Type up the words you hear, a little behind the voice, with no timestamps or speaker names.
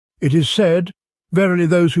It is said, "Verily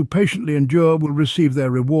those who patiently endure will receive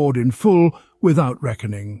their reward in full without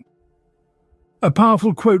reckoning." A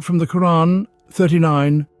powerful quote from the Quran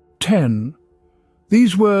 39:10.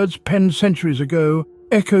 These words, penned centuries ago,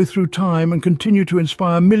 echo through time and continue to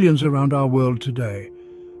inspire millions around our world today.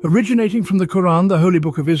 Originating from the Quran, the holy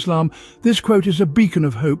book of Islam, this quote is a beacon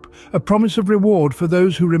of hope, a promise of reward for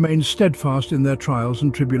those who remain steadfast in their trials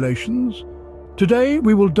and tribulations. Today,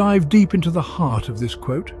 we will dive deep into the heart of this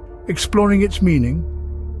quote, exploring its meaning,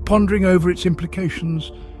 pondering over its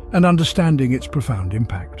implications, and understanding its profound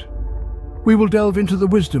impact. We will delve into the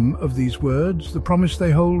wisdom of these words, the promise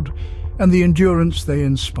they hold, and the endurance they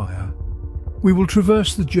inspire. We will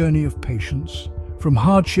traverse the journey of patience, from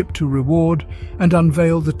hardship to reward, and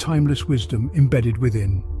unveil the timeless wisdom embedded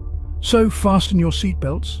within. So fasten your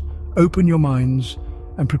seatbelts, open your minds,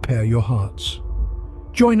 and prepare your hearts.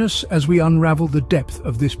 Join us as we unravel the depth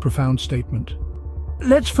of this profound statement.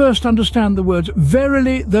 Let's first understand the words,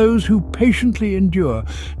 "Verily those who patiently endure."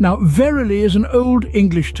 Now, verily is an old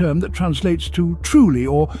English term that translates to truly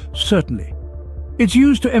or certainly. It's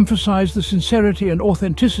used to emphasize the sincerity and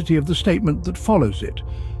authenticity of the statement that follows it.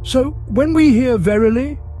 So, when we hear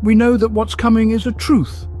verily, we know that what's coming is a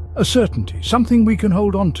truth, a certainty, something we can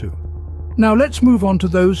hold on to. Now let's move on to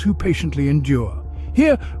those who patiently endure.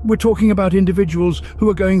 Here, we're talking about individuals who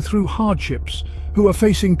are going through hardships, who are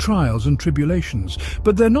facing trials and tribulations.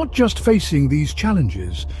 But they're not just facing these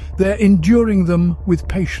challenges, they're enduring them with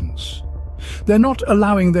patience. They're not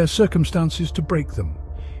allowing their circumstances to break them.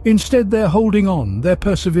 Instead, they're holding on, they're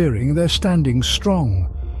persevering, they're standing strong.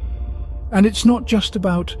 And it's not just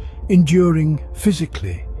about enduring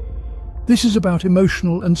physically. This is about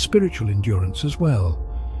emotional and spiritual endurance as well.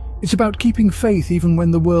 It's about keeping faith even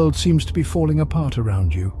when the world seems to be falling apart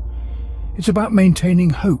around you. It's about maintaining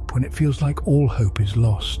hope when it feels like all hope is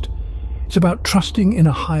lost. It's about trusting in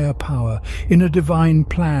a higher power, in a divine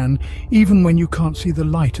plan, even when you can't see the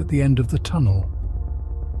light at the end of the tunnel.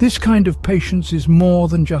 This kind of patience is more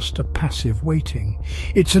than just a passive waiting.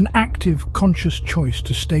 It's an active, conscious choice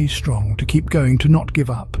to stay strong, to keep going, to not give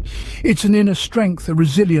up. It's an inner strength, a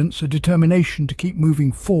resilience, a determination to keep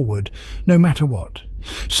moving forward, no matter what.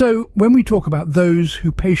 So, when we talk about those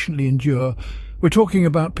who patiently endure, we're talking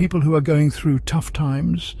about people who are going through tough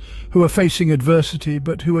times, who are facing adversity,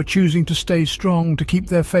 but who are choosing to stay strong, to keep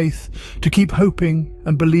their faith, to keep hoping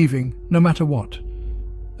and believing, no matter what.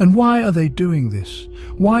 And why are they doing this?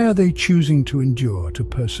 Why are they choosing to endure, to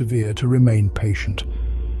persevere, to remain patient?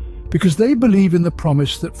 Because they believe in the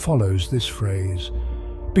promise that follows this phrase.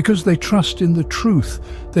 Because they trust in the truth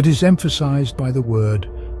that is emphasized by the word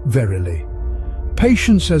verily.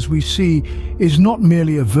 Patience, as we see, is not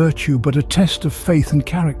merely a virtue but a test of faith and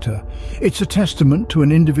character. It's a testament to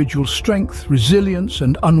an individual's strength, resilience,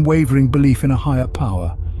 and unwavering belief in a higher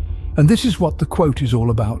power. And this is what the quote is all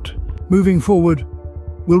about. Moving forward,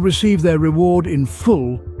 will receive their reward in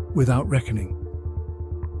full without reckoning.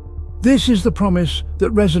 This is the promise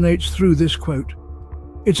that resonates through this quote.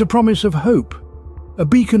 It's a promise of hope, a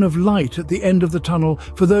beacon of light at the end of the tunnel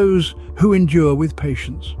for those who endure with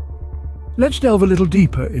patience. Let's delve a little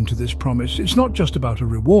deeper into this promise. It's not just about a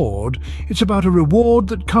reward, it's about a reward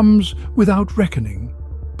that comes without reckoning.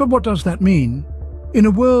 But what does that mean? In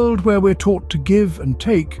a world where we're taught to give and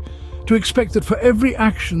take, to expect that for every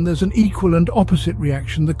action there's an equal and opposite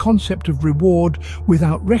reaction, the concept of reward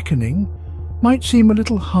without reckoning might seem a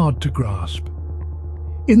little hard to grasp.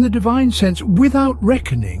 In the divine sense, without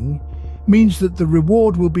reckoning means that the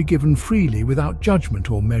reward will be given freely without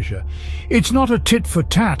judgment or measure. It's not a tit for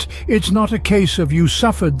tat. It's not a case of you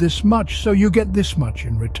suffered this much, so you get this much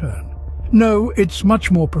in return. No, it's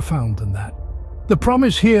much more profound than that. The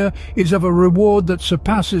promise here is of a reward that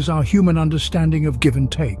surpasses our human understanding of give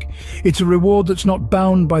and take. It's a reward that's not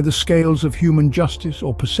bound by the scales of human justice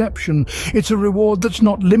or perception. It's a reward that's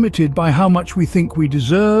not limited by how much we think we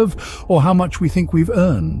deserve or how much we think we've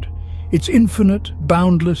earned. It's infinite,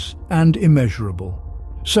 boundless, and immeasurable.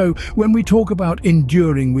 So, when we talk about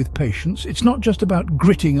enduring with patience, it's not just about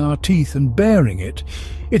gritting our teeth and bearing it.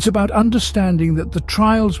 It's about understanding that the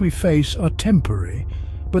trials we face are temporary,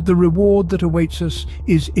 but the reward that awaits us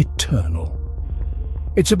is eternal.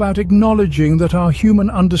 It's about acknowledging that our human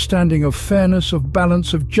understanding of fairness, of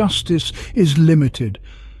balance, of justice is limited,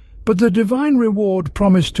 but the divine reward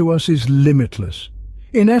promised to us is limitless.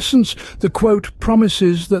 In essence, the quote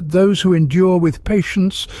promises that those who endure with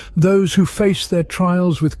patience, those who face their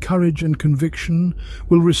trials with courage and conviction,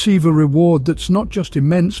 will receive a reward that's not just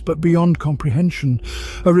immense but beyond comprehension,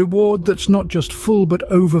 a reward that's not just full but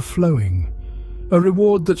overflowing. A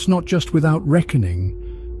reward that's not just without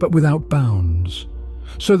reckoning, but without bounds.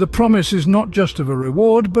 So the promise is not just of a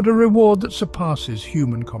reward, but a reward that surpasses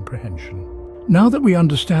human comprehension. Now that we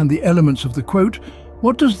understand the elements of the quote,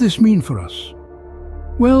 what does this mean for us?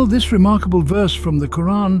 Well, this remarkable verse from the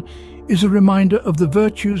Quran is a reminder of the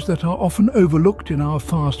virtues that are often overlooked in our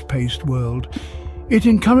fast-paced world. It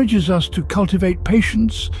encourages us to cultivate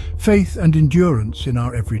patience, faith, and endurance in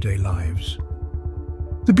our everyday lives.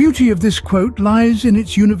 The beauty of this quote lies in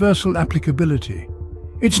its universal applicability.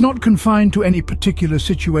 It's not confined to any particular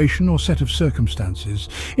situation or set of circumstances.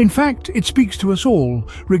 In fact, it speaks to us all,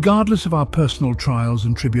 regardless of our personal trials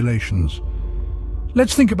and tribulations.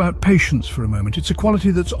 Let's think about patience for a moment. It's a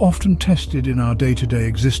quality that's often tested in our day-to-day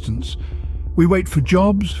existence. We wait for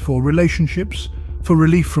jobs, for relationships, for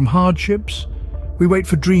relief from hardships. We wait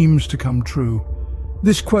for dreams to come true.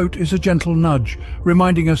 This quote is a gentle nudge,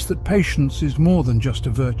 reminding us that patience is more than just a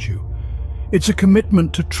virtue. It's a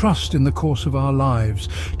commitment to trust in the course of our lives,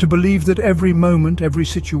 to believe that every moment, every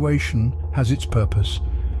situation has its purpose.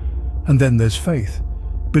 And then there's faith.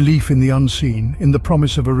 Belief in the unseen, in the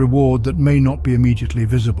promise of a reward that may not be immediately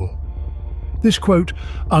visible. This quote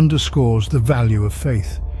underscores the value of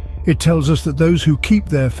faith. It tells us that those who keep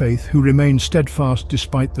their faith, who remain steadfast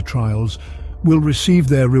despite the trials, will receive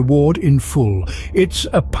their reward in full. It's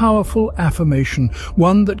a powerful affirmation,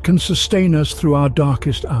 one that can sustain us through our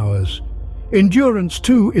darkest hours. Endurance,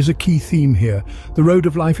 too, is a key theme here. The road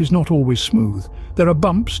of life is not always smooth. There are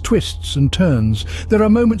bumps, twists, and turns. There are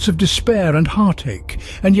moments of despair and heartache.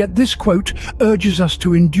 And yet this quote urges us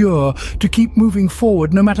to endure, to keep moving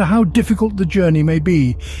forward, no matter how difficult the journey may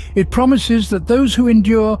be. It promises that those who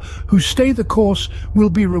endure, who stay the course, will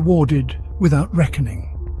be rewarded without reckoning.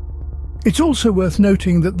 It's also worth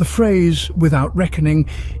noting that the phrase, "without reckoning,"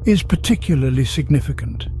 is particularly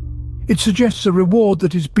significant. It suggests a reward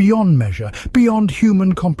that is beyond measure, beyond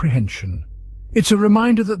human comprehension. It's a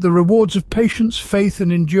reminder that the rewards of patience, faith,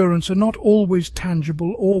 and endurance are not always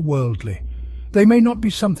tangible or worldly. They may not be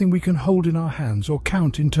something we can hold in our hands or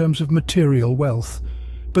count in terms of material wealth,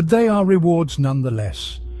 but they are rewards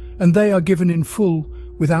nonetheless, and they are given in full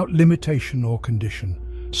without limitation or condition.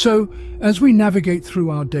 So, as we navigate through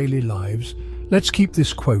our daily lives, let's keep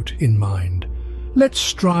this quote in mind. Let's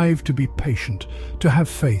strive to be patient, to have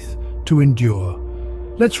faith, to endure.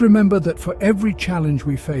 Let's remember that for every challenge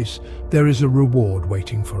we face, there is a reward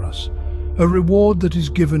waiting for us. A reward that is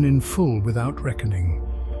given in full without reckoning.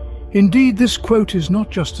 Indeed, this quote is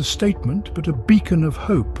not just a statement, but a beacon of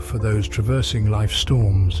hope for those traversing life's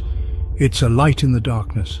storms. It's a light in the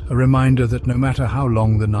darkness, a reminder that no matter how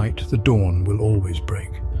long the night, the dawn will always break.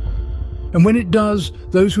 And when it does,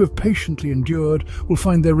 those who have patiently endured will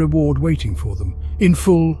find their reward waiting for them, in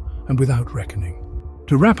full and without reckoning.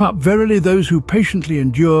 To wrap up, verily those who patiently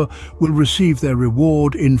endure will receive their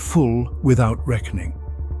reward in full without reckoning.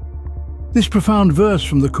 This profound verse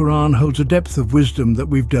from the Quran holds a depth of wisdom that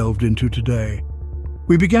we've delved into today.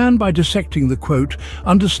 We began by dissecting the quote,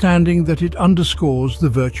 understanding that it underscores the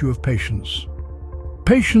virtue of patience.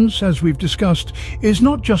 Patience, as we've discussed, is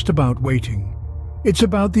not just about waiting. It's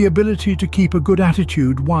about the ability to keep a good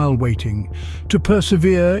attitude while waiting, to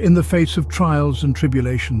persevere in the face of trials and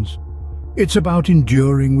tribulations. It's about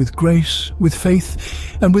enduring with grace, with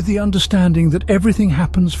faith, and with the understanding that everything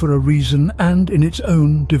happens for a reason and in its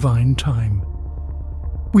own divine time.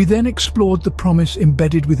 We then explored the promise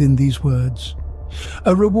embedded within these words.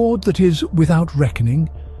 A reward that is without reckoning,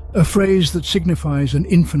 a phrase that signifies an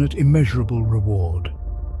infinite, immeasurable reward.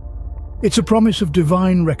 It's a promise of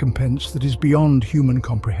divine recompense that is beyond human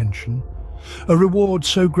comprehension, a reward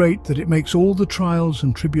so great that it makes all the trials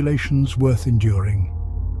and tribulations worth enduring.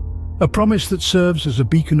 A promise that serves as a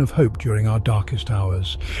beacon of hope during our darkest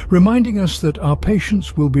hours, reminding us that our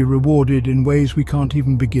patience will be rewarded in ways we can't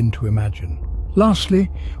even begin to imagine. Lastly,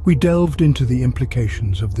 we delved into the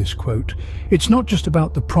implications of this quote. It's not just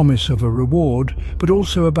about the promise of a reward, but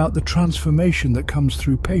also about the transformation that comes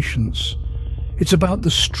through patience. It's about the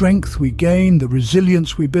strength we gain, the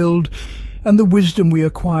resilience we build, and the wisdom we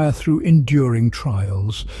acquire through enduring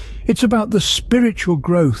trials. It's about the spiritual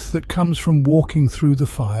growth that comes from walking through the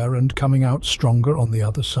fire and coming out stronger on the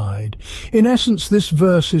other side. In essence, this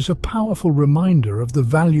verse is a powerful reminder of the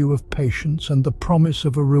value of patience and the promise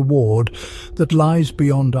of a reward that lies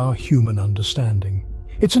beyond our human understanding.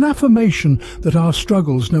 It's an affirmation that our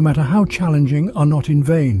struggles, no matter how challenging, are not in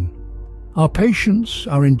vain. Our patience,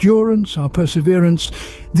 our endurance, our perseverance,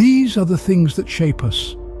 these are the things that shape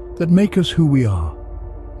us, that make us who we are.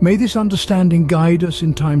 May this understanding guide us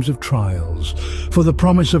in times of trials, for the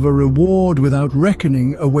promise of a reward without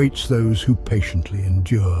reckoning awaits those who patiently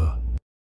endure.